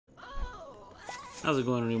How's it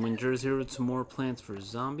going, everyone? Jerz here with some more Plants for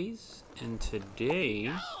Zombies, and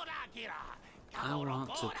today I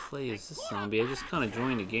want to play as this zombie. I just kind of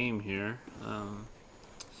joined a game here. Yeah,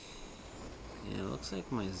 it looks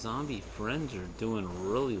like my zombie friends are doing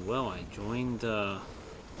really well. I joined a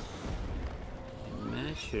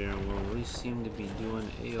match here where we seem to be doing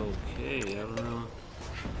a-okay. I don't know.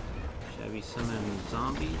 Should I be summoning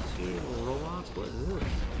zombies here or robots? What is this?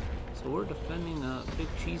 So we're defending a big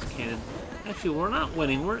cheese cannon. Actually, we're not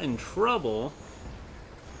winning. We're in trouble.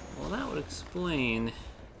 Well, that would explain.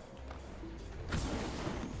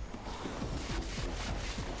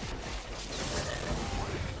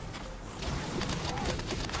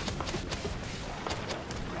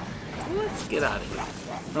 Let's get out of here.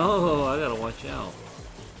 Oh, I gotta watch out.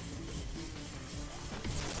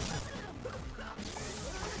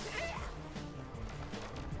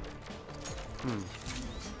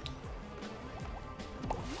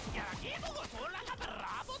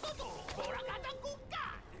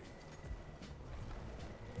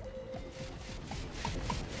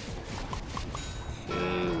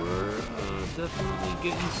 Definitely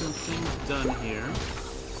getting some things done here.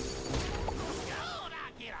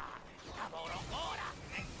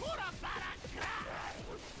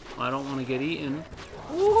 I don't want to get eaten.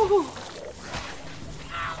 Ooh.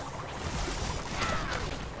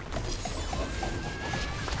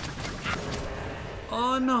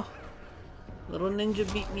 Oh no! Little ninja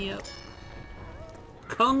beat me up.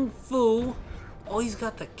 Kung Fu! Oh, he's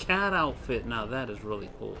got the cat outfit. Now that is really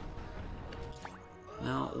cool.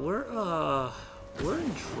 Now, we're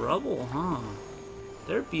in trouble, huh?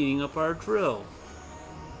 They're beating up our drill.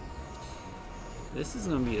 This is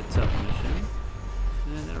gonna be a tough mission.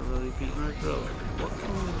 And they're really beating our drill. What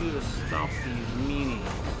can we do to stop these meanies?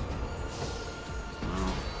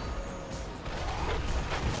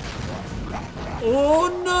 Oh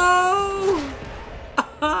no!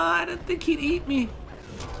 I didn't think he'd eat me.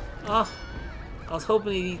 Oh, I was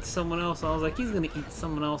hoping he'd eat someone else. I was like, he's gonna eat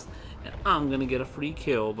someone else. And I'm gonna get a free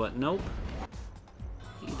kill, but nope.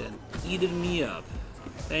 He done eaten me up.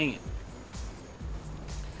 Dang it.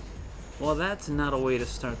 Well, that's not a way to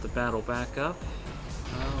start the battle back up.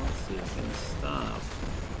 Let's see if we can stop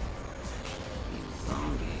these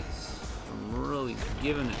zombies from really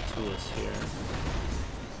giving it to us here.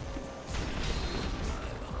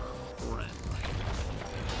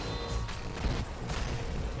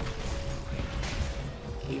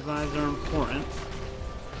 Revives are important.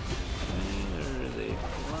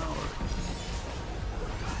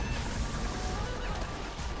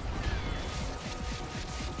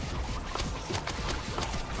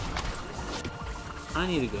 I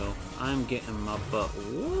need to go. I'm getting my butt.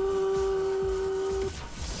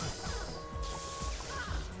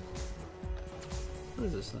 What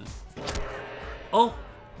is this thing? Oh!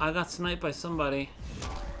 I got sniped by somebody.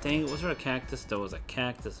 Dang it, was there a cactus? There was a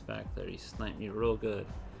cactus back there. He sniped me real good.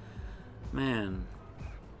 Man.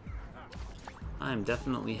 I'm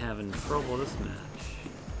definitely having trouble this match.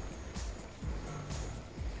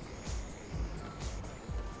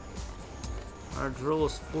 Our drill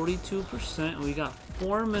is 42%, and we got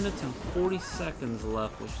 4 minutes and 40 seconds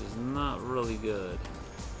left, which is not really good.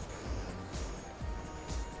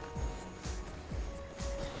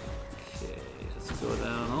 Okay, let's go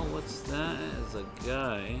down. Oh, what's that? It's a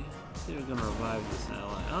guy. Let's see if we're gonna revive this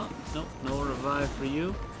ally. Oh, nope, no revive for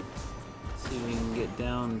you. Let's see if we can get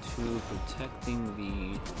down to protecting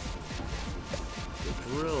the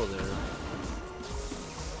drill there.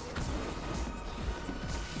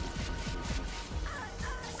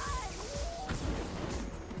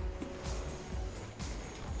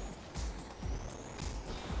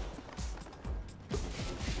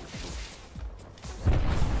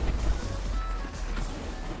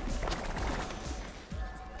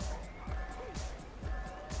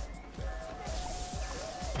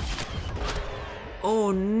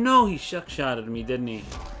 Oh no, he shuck-shotted me, didn't he?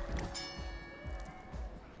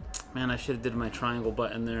 Man, I should have did my triangle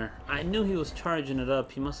button there. I knew he was charging it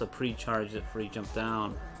up. He must have pre-charged it before he jumped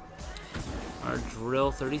down. Our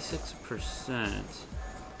drill, 36%.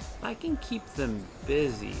 If I can keep them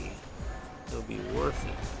busy, it'll be worth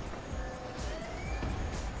it.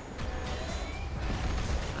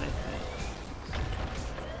 I think.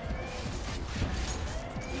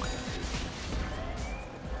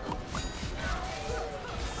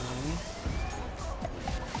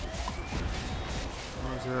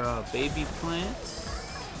 Those are baby plants.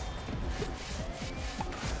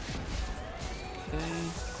 Okay.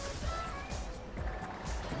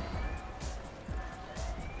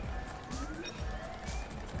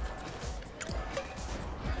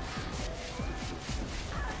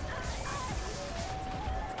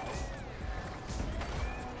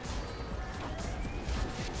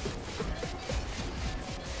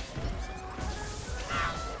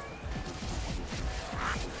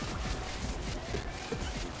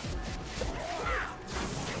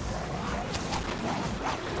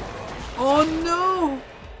 Oh no!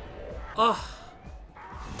 Oh,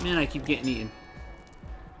 man, I keep getting eaten.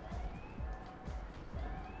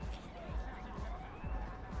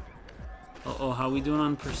 Uh-oh, how we doing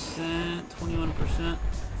on percent? 21%.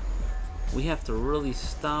 We have to really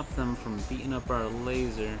stop them from beating up our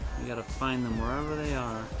laser. We gotta find them wherever they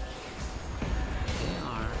are. They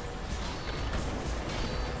are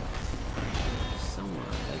somewhere.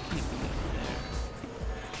 They can't be up there.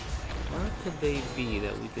 Where could they be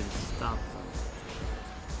that we can stop them?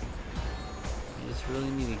 I just really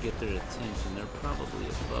need to get their attention. They're probably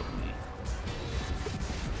above me.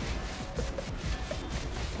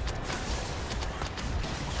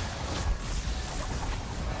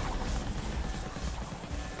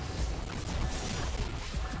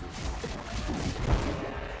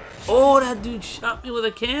 Oh, that dude shot me with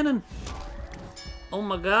a cannon. Oh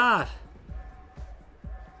my god.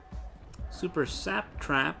 Super sap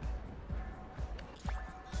trap.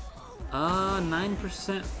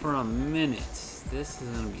 9% for a minute. This is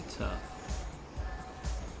gonna be tough.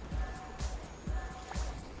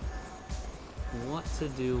 What to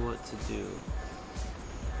do, what to do.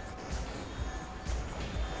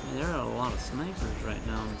 Man, there are a lot of snipers right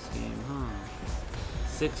now in this game, huh?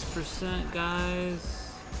 6%, guys.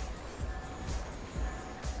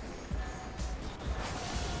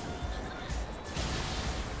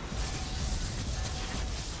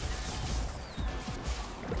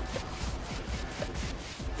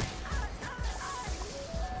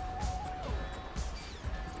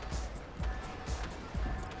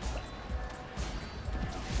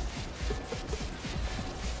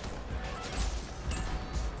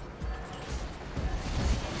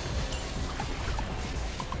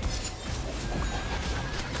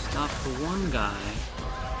 For one guy.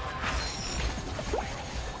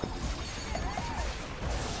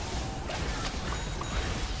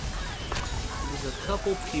 There's a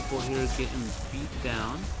couple people here getting beat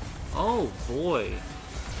down. Oh boy.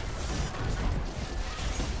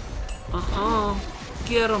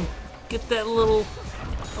 Get him. Get that little...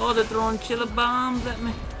 Oh, they're throwing chili bombs at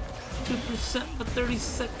me. 2% for 30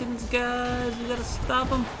 seconds, guys. We gotta stop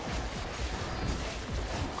them.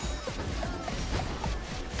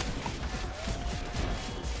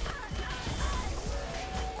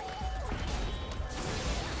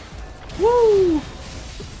 Woo!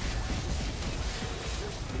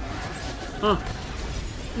 Huh.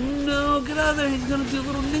 No, get out of there. He's gonna do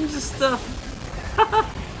little ninja stuff.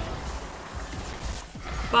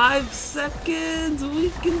 5 seconds.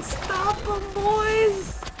 We can stop him,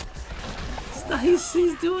 boys. Nice.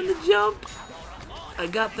 He's doing the jump. I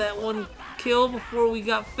got that one kill before we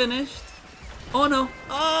got finished. Oh, no.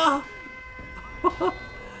 Oh!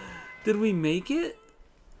 Did we make it?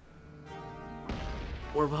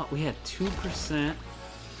 We had 2%.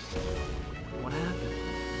 What happened?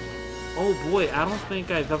 Oh boy, I don't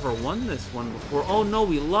think I've ever won this one before. Oh no,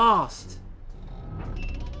 we lost.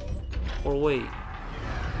 Or wait.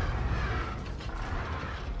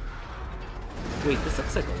 Wait, this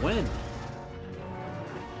looks like a win.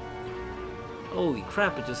 Holy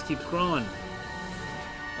crap, it just keeps growing.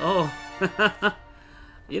 Oh.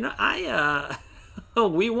 You know,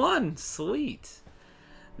 we won. Sweet.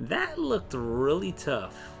 That looked really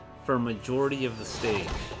tough for a majority of the stage.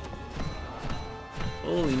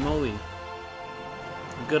 Holy moly.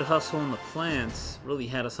 Good hustle on the plants. Really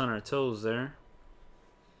had us on our toes there.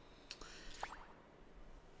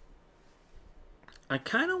 I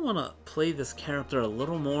kind of want to play this character a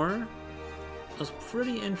little more. It was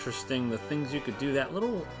pretty interesting, the things you could do. That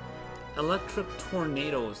little electric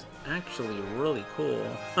tornado is actually really cool.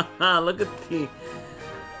 Look at the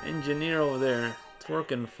engineer over there.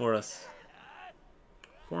 Working for us.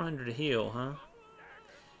 400 heal, huh?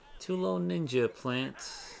 2 low ninja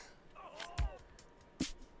plants.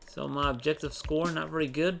 So my objective score, not very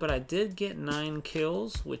good, but I did get 9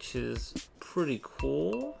 kills, which is pretty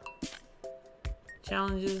cool.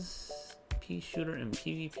 Challenges, pea shooter and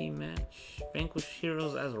PvP match. Vanquish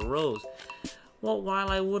heroes as a Rose. Well, while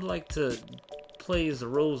I would like to play as a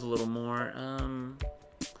Rose a little more,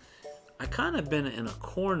 I kind of been in a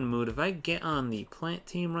corn mood. If I get on the plant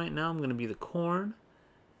team right now, I'm going to be the corn.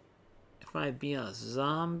 If I be a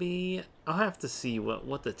zombie, I'll have to see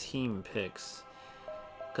what the team picks.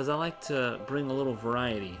 Because I like to bring a little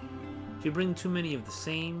variety. If you bring too many of the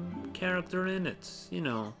same character in, it's, you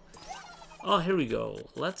know... Oh, here we go.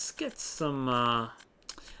 Let's get some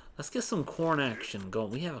corn action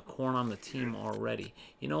going. We have a corn on the team already.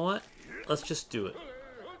 You know what? Let's just do it.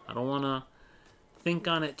 I don't want to think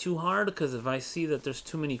on it too hard, because if I see that there's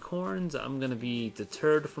too many corns, I'm going to be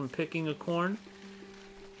deterred from picking a corn.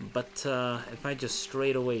 But if I just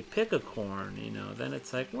straight away pick a corn, you know, then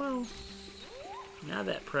it's like, well, now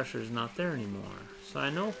that pressure's not there anymore. So I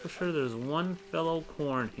know for sure there's one fellow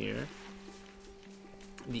corn here.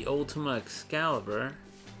 The Ultima Excalibur.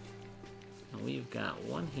 And we've got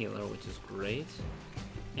one healer, which is great.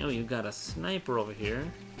 And we've got a sniper over here.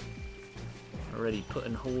 Already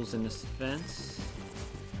putting holes in this fence.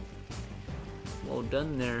 Well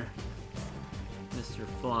done there, Mr.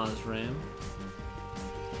 Flosram.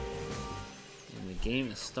 And the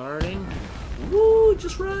game is starting. Woo!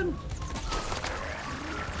 Just run!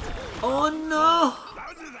 Oh no!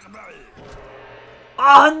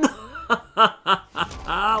 Oh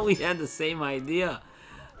no! We had the same idea.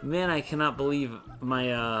 Man, I cannot believe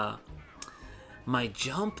my my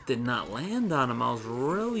jump did not land on him. I was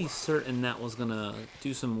really certain that was gonna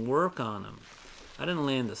do some work on him. I didn't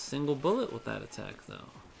land a single bullet with that attack though.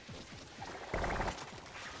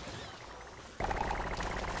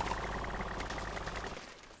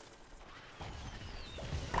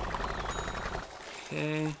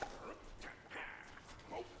 Okay.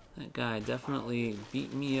 That guy definitely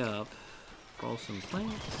beat me up. Grow some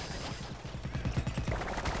plants.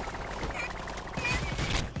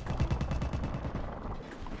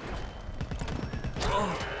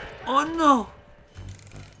 Oh no!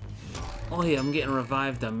 Oh yeah, I'm getting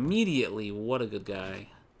revived immediately. What a good guy.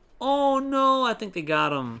 Oh no, I think they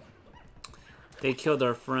got him. They killed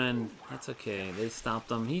our friend. That's okay. They stopped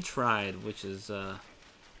him. He tried, which is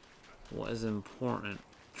what is important.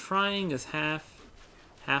 Trying is half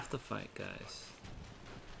the fight, guys.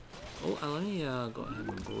 Oh, let me go ahead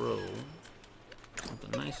and grow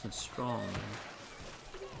something nice and strong.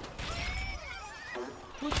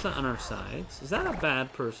 What's that on our sides? Is that a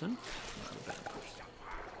bad person? Not a bad person.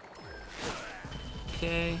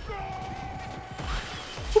 Okay.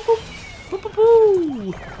 Boop, boop. Boop, boop,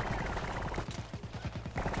 boo.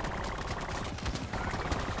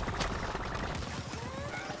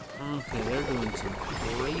 Okay, they're doing some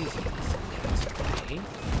craziness. That's okay.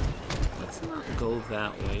 Let's not go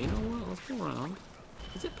that way. You know what? Let's go around.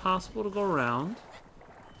 Is it possible to go around?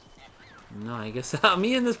 No, I guess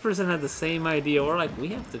me and this person had the same idea. We're like, we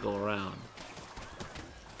have to go around.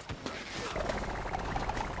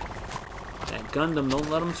 That Gundam, don't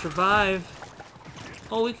let him survive.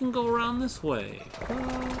 Oh, we can go around this way.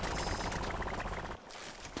 What?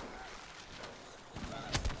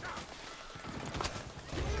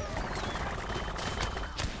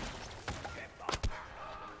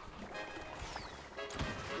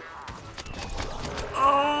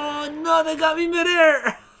 Oh, no, they got me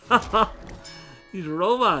midair. These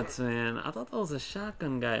robots, man. I thought that was a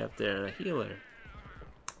shotgun guy up there, a healer.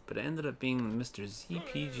 But it ended up being Mr.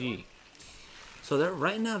 ZPG. So they're,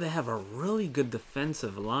 right now they have a really good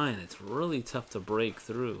defensive line. It's really tough to break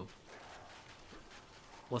through.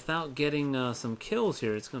 Without getting some kills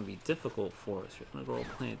here, it's going to be difficult for us. We're going to grow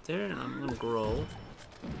a plant there, and I'm going to grow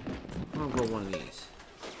one of these.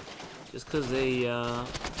 Just because they,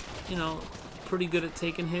 you know, pretty good at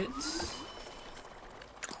taking hits.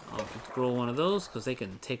 I'll grow one of those because they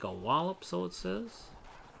can take a wallop, so it says.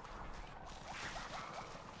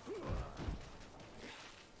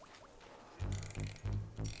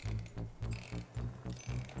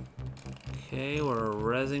 Okay, we're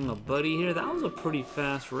rezzing a buddy here. That was a pretty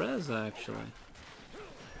fast res, actually.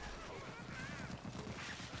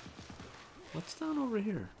 What's down over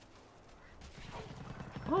here?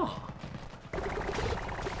 Oh.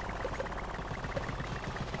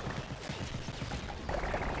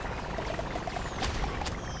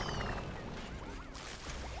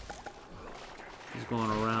 Going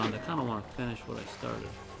around. I kind of want to finish what I started.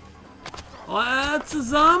 Oh, that's a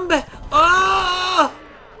zombie! Oh!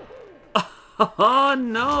 Oh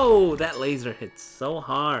no! That laser hit so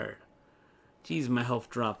hard. Jeez, my health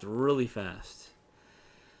dropped really fast.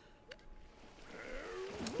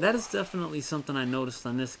 That is definitely something I noticed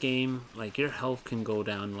on this game. Like, your health can go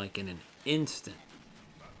down like in an instant.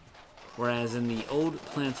 Whereas in the old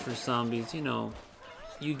Plants vs. Zombies, you know,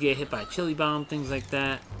 you get hit by a chili bomb, things like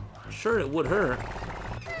that. Sure, it would hurt.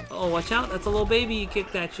 Oh, watch out. That's a little baby he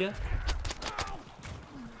kicked at you.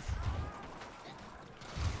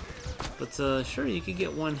 But, sure, you could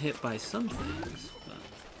get one hit by some things.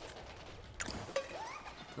 But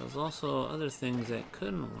there's also other things that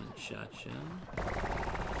couldn't one-shot you.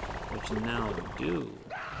 Which now do.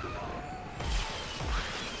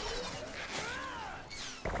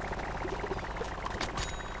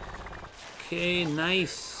 Okay,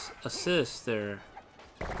 nice assist there.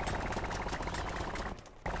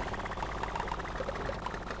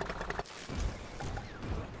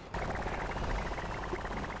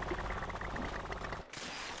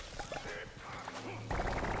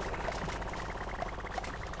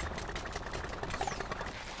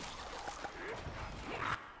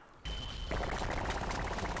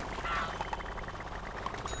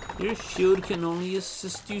 Your shield can only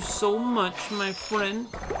assist you so much, my friend.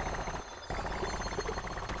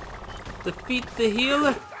 Defeat the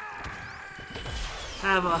healer.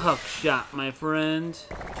 Have a hook shot, my friend.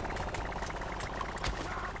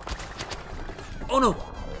 Oh no!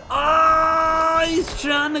 Ah, he's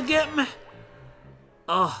trying to get me.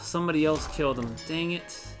 Oh, somebody else killed him. Dang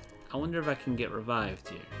it. I wonder if I can get revived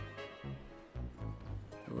here.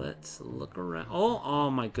 Let's look around.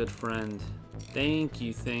 Oh, my good friend. Thank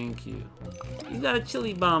you, thank you. He's got a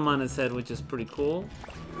chili bomb on his head, which is pretty cool.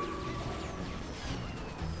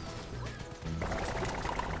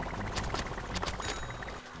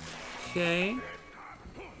 Okay.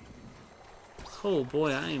 Oh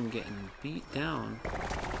boy, I am getting beat down.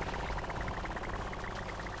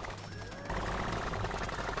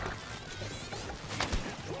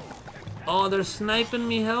 Oh, they're sniping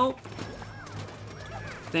me, help!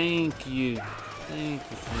 Thank you. Thank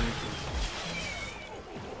you, thank you.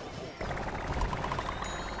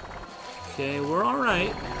 Okay, we're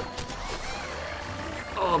alright.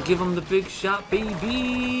 Oh, give him the big shot,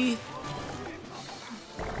 baby!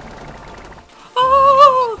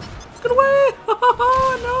 Oh! Get away!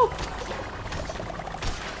 Oh, no!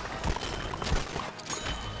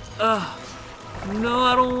 No,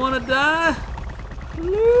 I don't want to die!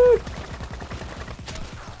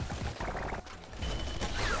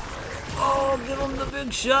 Oh, give him the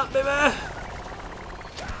big shot, baby!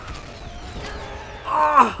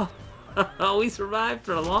 Oh, we survived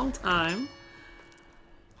for a long time.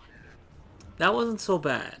 That wasn't so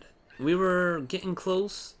bad. We were getting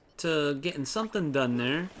close to getting something done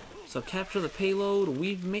there. So capture the payload.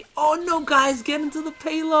 We've made... Oh no, guys, get into the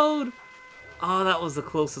payload! Oh, that was the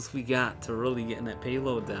closest we got to really getting that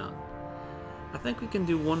payload down. I think we can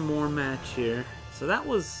do one more match here. So that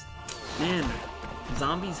was... Man,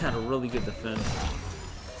 zombies had a really good defense.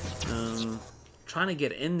 Trying to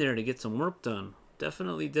get in there to get some work done.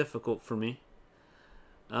 Definitely difficult for me.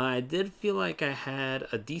 I did feel like I had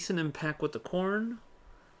a decent impact with the corn.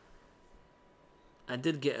 I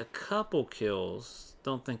did get a couple kills.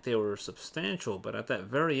 Don't think they were substantial, but at that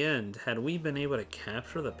very end, had we been able to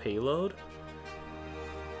capture the payload,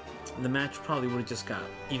 the match probably would have just got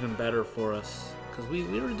even better for us. Because we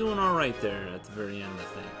were doing alright there at the very end, I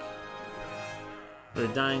think. We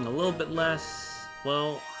were dying a little bit less.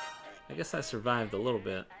 Well, I guess I survived a little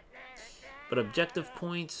bit. But objective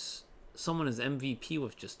points, someone is MVP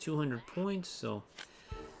with just 200 points, so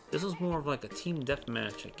this was more of like a team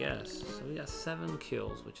deathmatch, I guess. So we got 7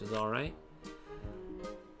 kills, which is alright.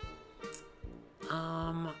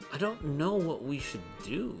 I don't know what we should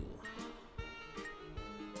do.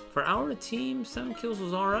 For our team, 7 kills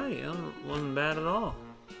was alright. It wasn't bad at all.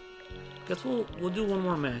 Guess we'll do one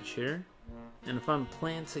more match here. And if I'm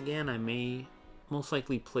plants again, I may most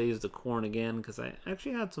likely play as the corn again, because I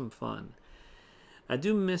actually had some fun. I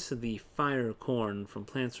do miss the fire corn from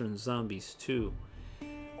Plants vs. Zombies too.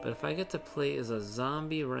 But if I get to play as a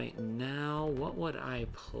zombie right now, what would I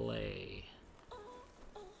play?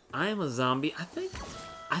 I am a zombie. I think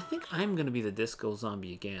I'm gonna be the disco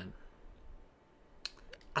zombie again.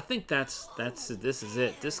 I think this is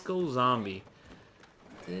it. Disco zombie.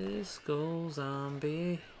 Disco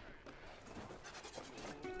zombie.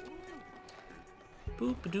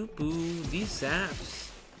 Boop doop boo. These zaps,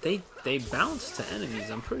 they bounce to enemies.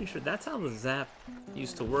 I'm pretty sure that's how the zap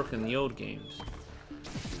used to work in the old games.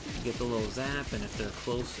 You get the little zap, and if they're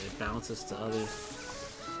close, it bounces to others.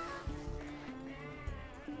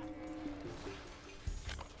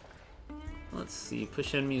 Let's see,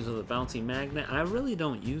 push enemies with a bouncy magnet. I really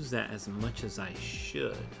don't use that as much as I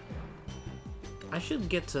should. I should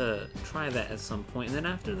get to try that at some point, and then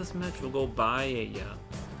after this match, we'll go buy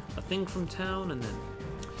a thing from town, and then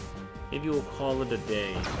maybe we'll call it a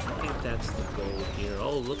day. I think that's the goal here.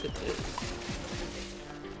 Oh, look at this.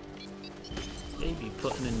 Maybe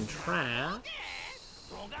putting in traps.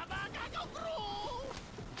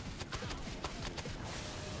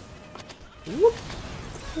 Whoop!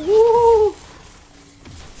 Woo!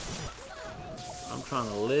 I'm trying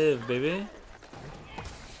to live, baby.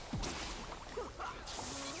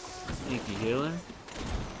 Sneaky healer.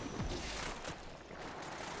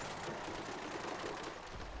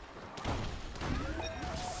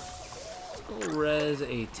 Let's go res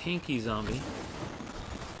a tanky zombie.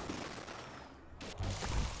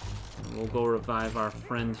 And we'll go revive our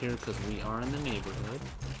friend here because we are in the neighborhood.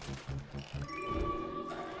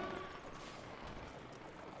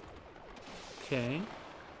 Okay.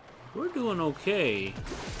 We're doing okay.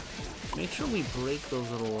 Make sure we break those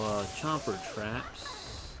little chomper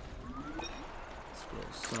traps. Let's go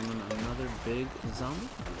summon another big zombie.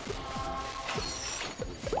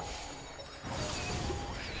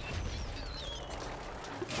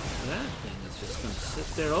 Just gonna sit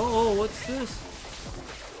there. Oh, what's this?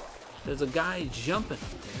 There's a guy jumping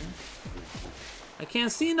up there. I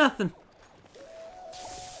can't see nothing.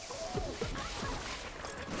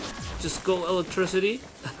 Just go electricity.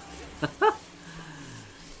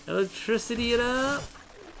 Electricity it up.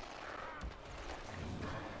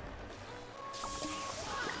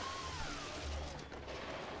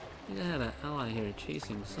 I think I had an ally here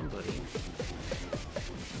chasing somebody.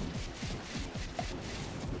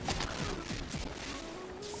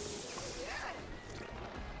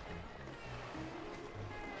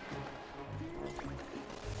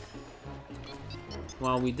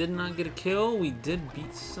 While we did not get a kill, we did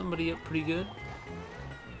beat somebody up pretty good.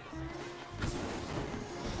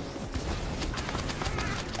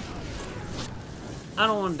 I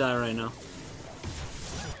don't want to die right now.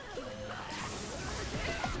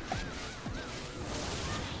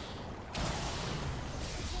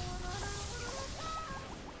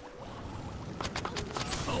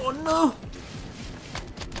 Oh no!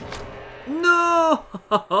 No!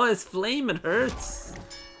 Oh, it's flame, it hurts.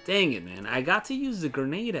 Dang it, man. I got to use the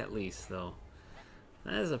grenade at least, though.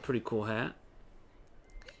 That is a pretty cool hat.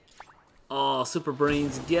 Oh, Super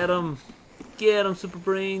Brains, get him. Get him, Super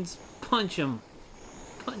Brains. Punch him.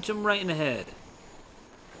 Punch him right in the head.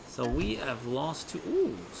 So we have lost two.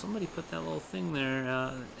 Ooh, somebody put that little thing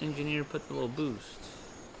there. Engineer put the little boost.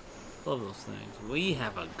 Love those things. We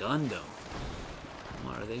have a Gundam.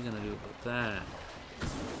 What are they going to do about that?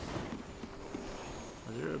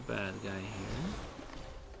 Is there a bad guy here?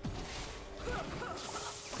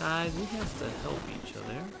 Guys, we have to help each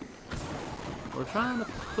other. We're trying to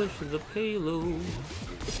push the payload.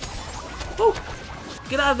 Oh!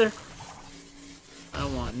 Get out of there! I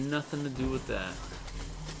want nothing to do with that.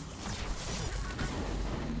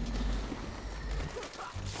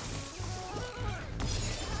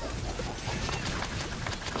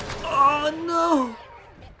 Oh no!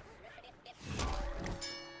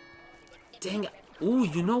 Dang it. Ooh,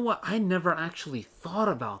 you know what? I never actually thought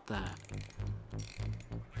about that.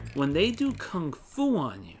 When they do Kung Fu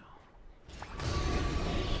on you,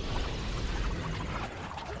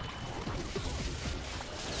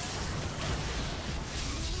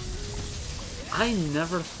 I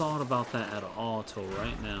never thought about that at all till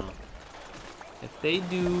right now. If they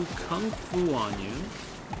do Kung Fu on you,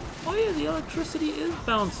 oh yeah, the electricity is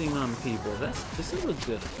bouncing on people. This is a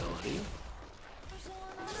good ability.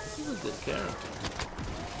 This is a good character.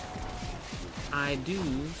 I do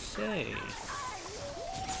say.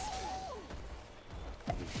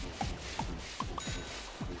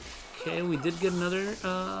 Okay, we did get another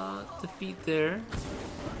defeat there.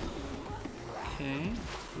 Okay,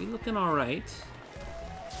 we looking alright.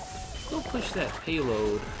 Let's go push that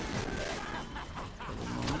payload for the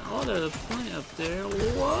moment. Oh, there's a plant up there.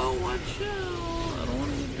 Whoa, watch out! I don't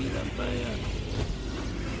want to get beat up by a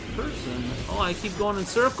person. Oh, I keep going in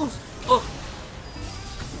circles? Oh!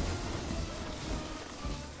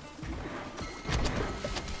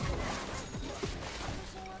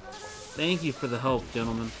 Thank you for the help,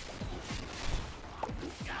 gentlemen.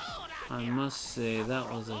 I must say,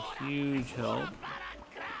 that was a huge help.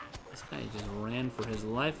 This guy just ran for his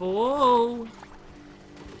life. Whoa!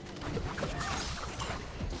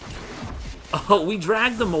 Oh, we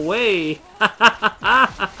dragged him away!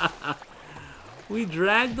 We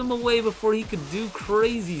dragged him away before he could do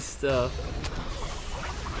crazy stuff.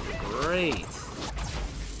 Great.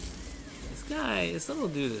 This little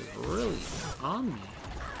dude is really on me.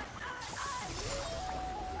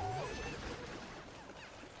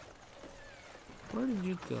 Where did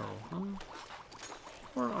you go, huh?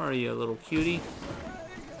 Where are you, little cutie?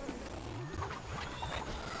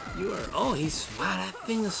 You are... Oh, he's... Wow, that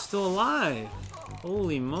thing is still alive.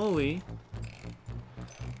 Holy moly.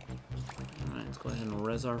 Alright, let's go ahead and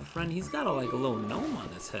res our friend. He's got a little gnome on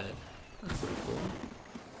his head. That's pretty cool.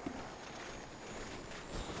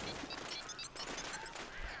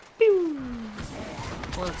 Pew!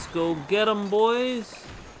 Let's go get him, boys.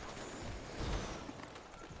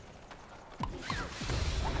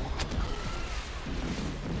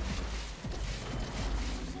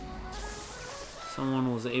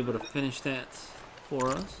 Someone was able to finish that for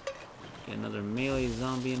us. Get another melee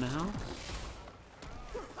zombie in the house.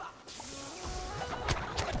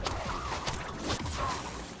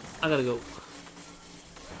 I gotta go.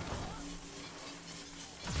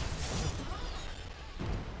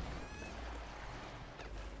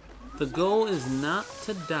 The goal is not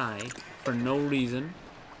to die for no reason.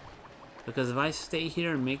 Because if I stay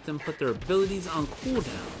here and make them put their abilities on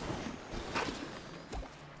cooldown.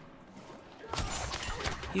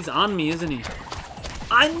 He's on me, isn't he?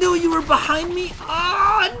 I knew you were behind me!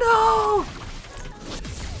 Oh,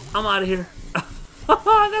 no! I'm out of here.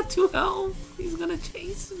 I got 2 health. He's gonna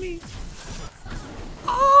chase me.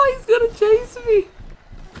 Oh, he's gonna chase me.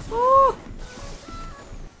 Oh.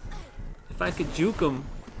 If I could juke him.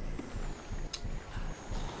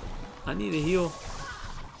 I need a heal.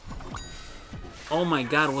 Oh my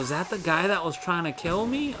god, was that the guy that was trying to kill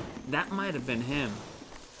me? That might have been him.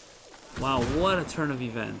 Wow, what a turn of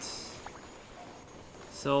events.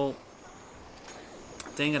 So,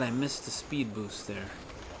 dang it, I missed the speed boost there.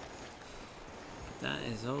 That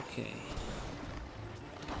is okay.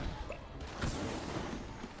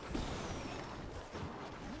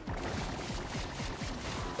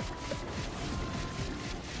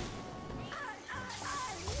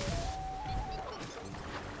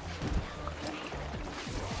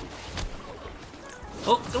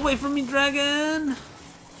 Oh, away from me, dragon!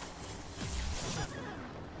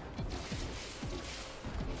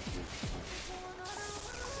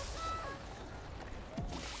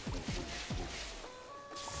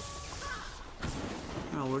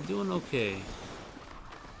 Oh, we're doing okay.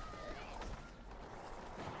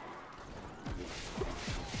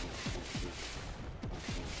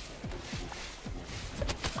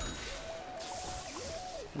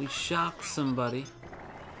 We shocked somebody.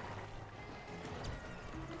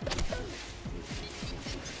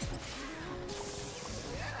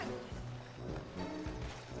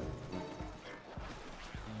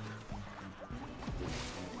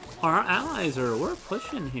 Our allies we're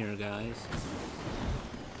pushing here, guys.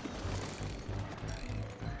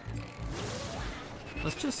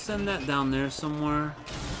 Let's just send that down there somewhere.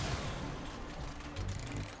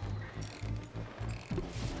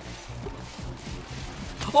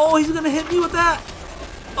 Oh, he's gonna hit me with that!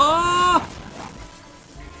 Oh!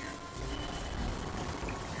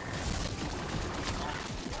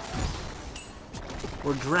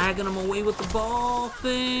 We're dragging him away with the ball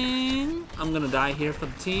thing. I'm gonna die here for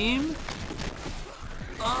the team.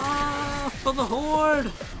 Ah, for the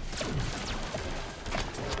horde.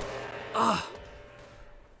 Ah,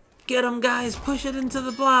 get him, guys! Push it into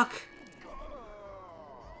the block.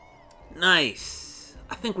 Nice.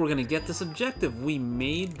 I think we're gonna get this objective. We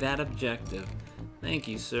made that objective. Thank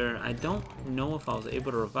you, sir. I don't know if I was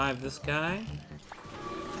able to revive this guy.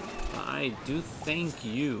 I do thank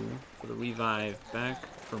you for the revive back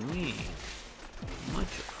for me.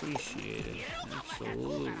 Much appreciated.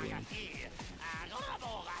 Absolutely.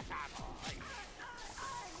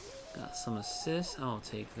 Got some assists. I'll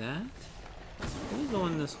take that. We're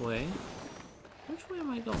going this way. Which way am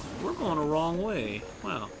I going? We're going the wrong way.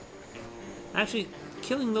 Wow. Actually,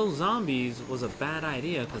 killing those zombies was a bad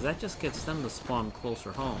idea because that just gets them to spawn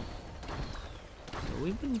closer home. So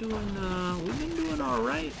we've been doing all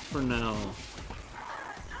right for now.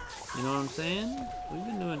 You know what I'm saying? We've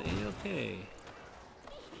been doing A-okay.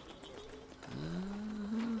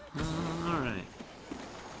 Alright.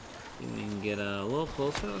 See if we can get a little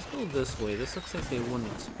closer. Let's go this way. This looks like they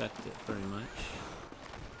wouldn't expect it very much.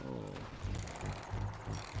 Oh.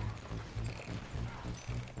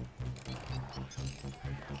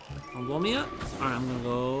 Blow me up? Alright, I'm gonna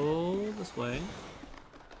go this way.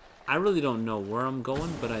 I really don't know where I'm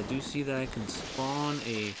going, but I do see that I can spawn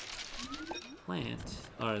a plant,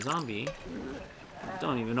 or a zombie. I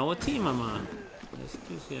don't even know what team I'm on. I just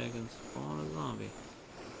do see I can spawn a zombie.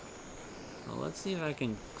 Well, let's see if I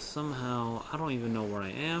can somehow, I don't even know where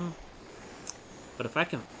I am, but if I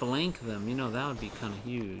can flank them, you know, that would be kind of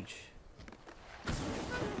huge.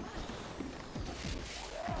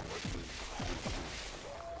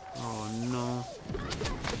 Oh no.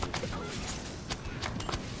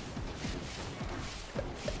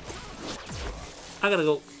 I gotta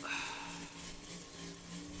go.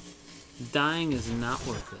 Dying is not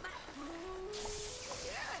worth it.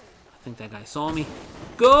 I think that guy saw me.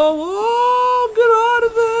 Go! Oh, get out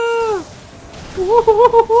of there!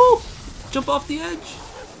 Whoa! Jump off the edge!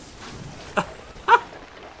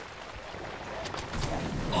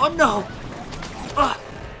 Oh no! Oh!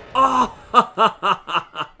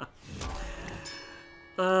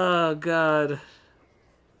 Oh god.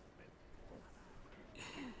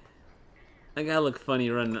 I gotta look funny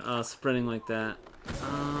running, sprinting like that.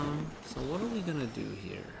 So what are we gonna do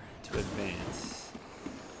here to advance?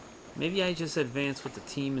 Maybe I just advance with the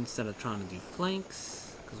team instead of trying to do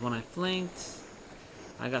flanks. Because when I flanked,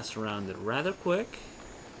 I got surrounded rather quick.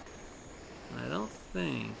 I don't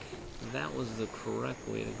think that was the correct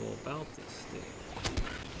way to go about this stage.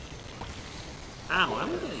 Ow,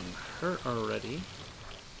 I'm getting hurt already.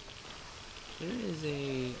 There is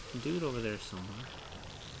a dude over there somewhere.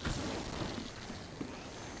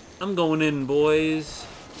 I'm going in, boys.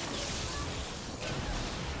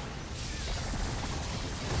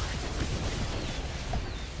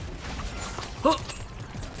 Huh.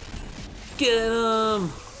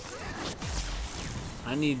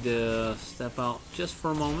 I need to step out just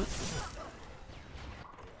for a moment.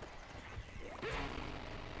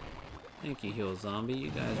 Thank you, Heal Zombie. You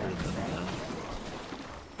guys are the best.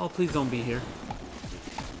 Oh, please don't be here.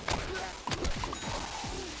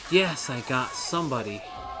 Yes, I got somebody.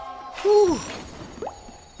 Whew.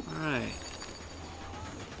 Alright.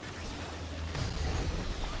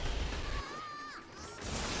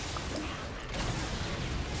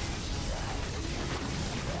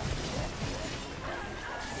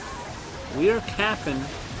 We are capping.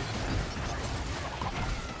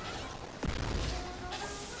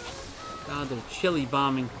 God, they're chili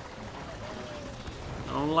bombing.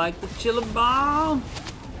 I don't like the chili bomb.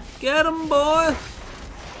 Get him, boy.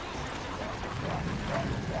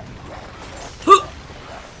 Huh.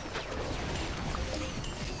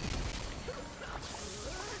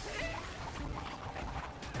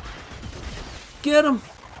 Get him.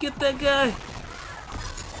 Get that guy.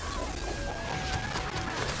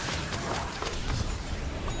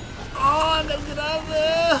 Oh, I gotta get out of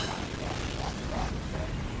there.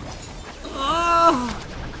 Oh.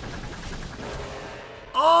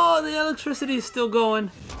 Oh, the electricity is still going.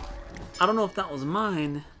 I don't know if that was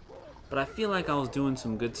mine, but I feel like I was doing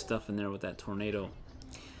some good stuff in there with that tornado.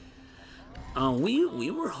 We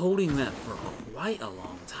were holding that for quite a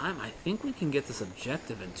long time. I think we can get this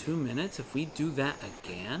objective in 2 minutes. If we do that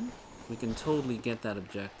again, we can totally get that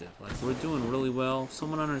objective. Like, we're doing really well.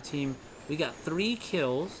 Someone on our team, we got 3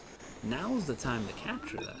 kills. Now's the time to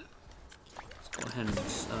capture that. Let's go ahead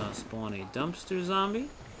and spawn a dumpster zombie.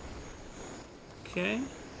 Okay.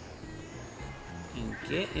 And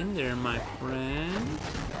get in there, my friend.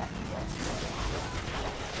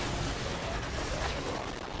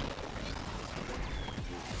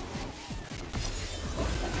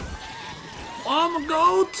 Oh, I'm a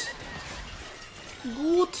goat!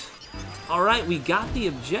 Goat! Alright, we got the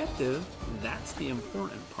objective. That's the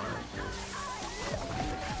important part.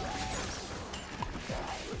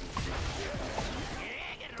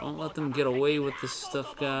 Don't let them get away with this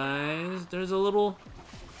stuff, guys. There's a little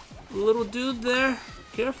dude there.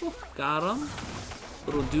 Careful. Got him.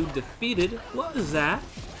 Little dude defeated. What is that?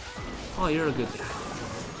 Oh, you're a good guy.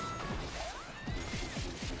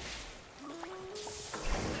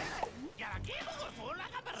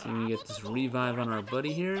 So we get this revive on our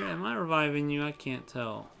buddy here. Am I reviving you? I can't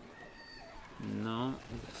tell. No,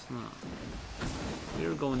 I guess not. We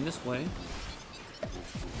were going this way.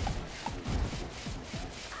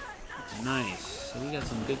 Nice. So we got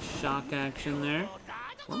some good shock action there.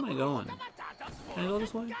 Where am I going? Can I go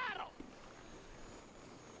this way?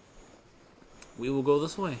 We will go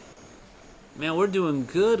this way. Man, we're doing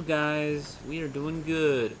good, guys. We are doing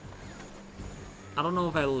good. I don't know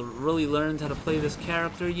if I really learned how to play this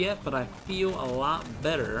character yet, but I feel a lot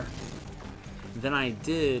better than I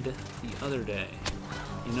did the other day.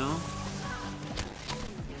 You know?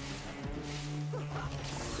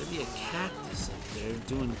 There'd be a cactus up there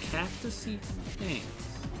doing cactusy things.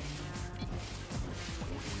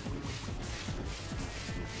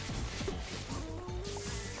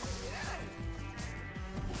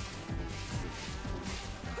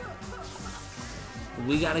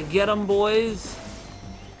 We gotta get them, boys.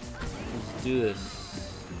 Let's do this.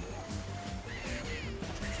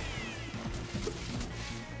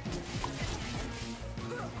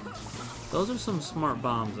 Those are some smart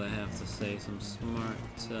bombs, I have to say. Some smart...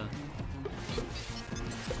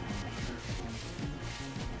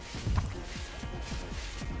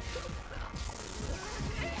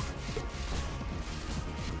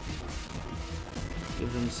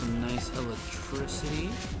 Give them some nice electricity.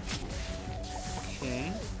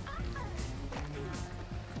 Okay.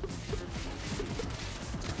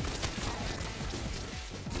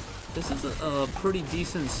 This is a pretty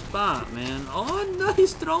decent spot, man. Oh, no,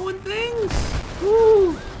 he's throwing things!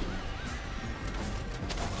 Woo!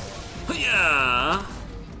 Yeah!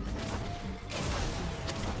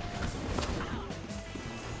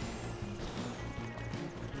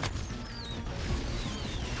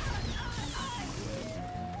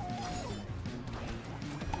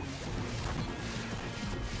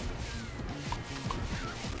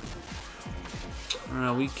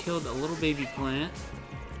 Alright, we killed a little baby plant.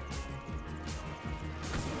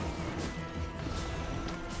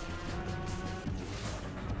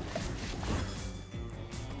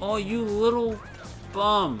 Oh, you little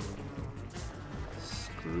bum.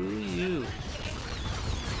 Screw you.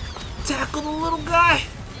 Tackle the little guy!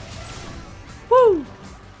 Woo!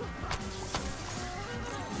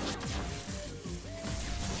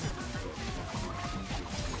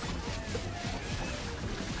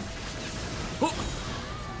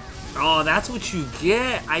 Oh, that's what you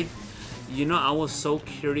get. You know, I was so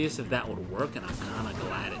curious if that would work, and I'm kind of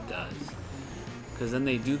glad it does. Because then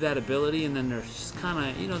they do that ability, and then they're just kind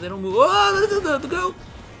of, you know, they don't move. Oh, the goat!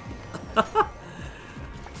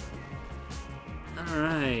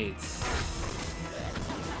 Alright.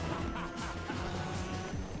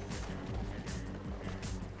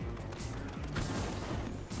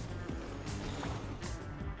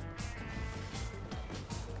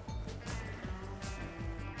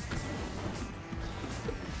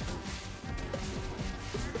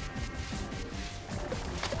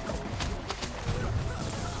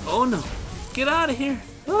 Oh no! Get out of here!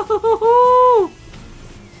 Oh,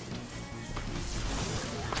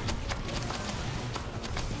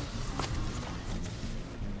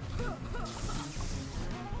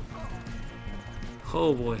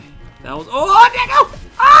 oh boy, that was. Oh no!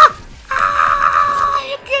 Ah! Ah!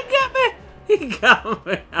 You can't get me! He got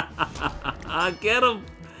me! Get him!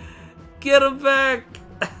 Get him back!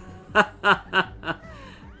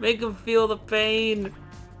 Make him feel the pain.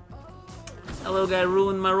 That little guy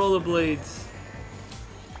ruined my rollerblades.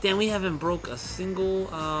 Damn, we haven't broke a single,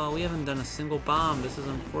 we haven't done a single bomb. This is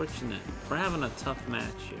unfortunate. We're having a tough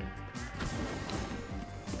match here.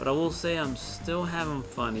 But I will say I'm still having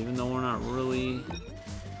fun, even though we're not really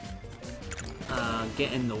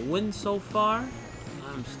getting the win so far.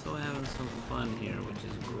 I'm still having some fun here, which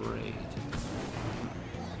is great.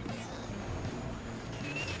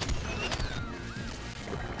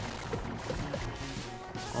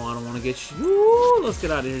 Oh, I don't want to get Woo! Let's get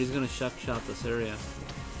out of here. He's going to shuck shot this area.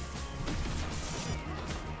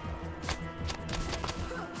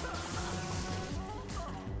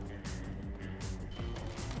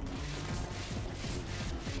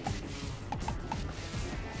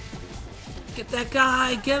 Get that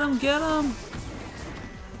guy! Get him! Get him!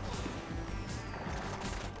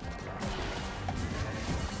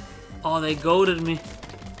 Oh, they goaded me.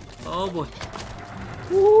 Oh boy.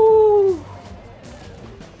 Woo!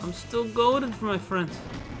 I'm still goaded for my friends.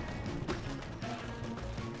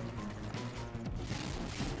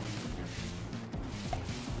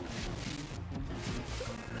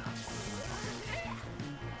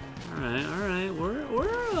 All right.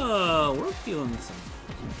 We're feeling some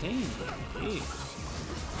pain. Jeez.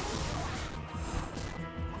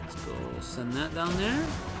 Let's go send that down there.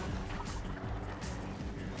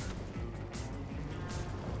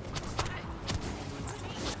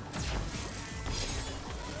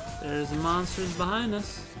 There's the monsters behind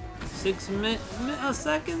us. 6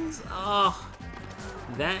 seconds. Oh,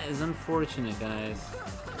 that is unfortunate, guys.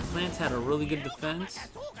 Plants had a really good defense.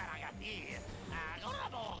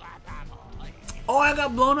 Oh, I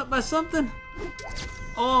got blown up by something.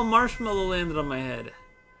 Oh, a marshmallow landed on my head.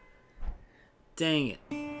 Dang it.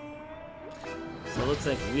 So it looks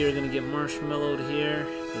like we are gonna get marshmallowed here.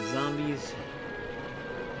 The zombies.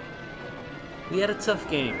 We had a tough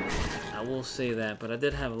game. I will say that, but I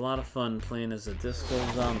did have a lot of fun playing as a disco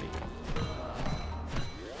zombie.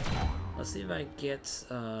 Let's see if I get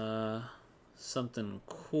something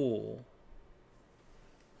cool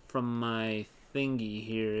from my thingy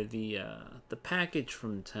here, the package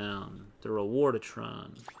from town, the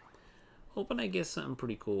Rewardatron. Hoping I get something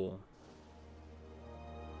pretty cool.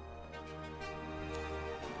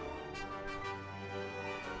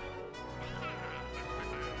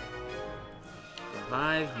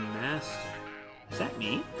 Revive Master. Is that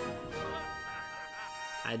me?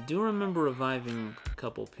 I do remember reviving a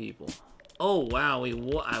couple people. Oh wow,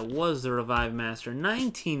 I was the Revive Master.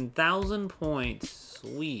 19,000 points.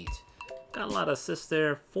 Sweet. Got a lot of assists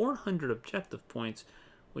there. 400 objective points,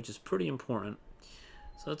 which is pretty important.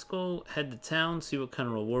 So let's go head to town, see what kind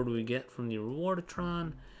of reward we get from the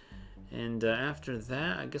Rewardatron. And after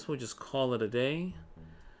that, I guess we'll just call it a day.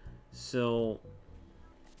 So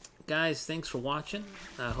guys, thanks for watching.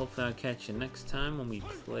 I hope I'll catch you next time when we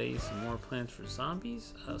play some more Plants vs.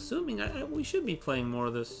 Zombies. Assuming we should be playing more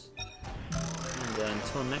of this. And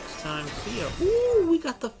until next time, see ya. Ooh, we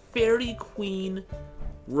got the Fairy Queen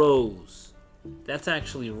Rose. That's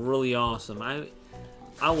actually really awesome. I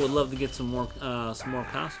would love to get some more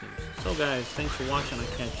costumes. So guys, thanks for watching. I'll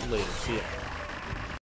catch you later. See ya.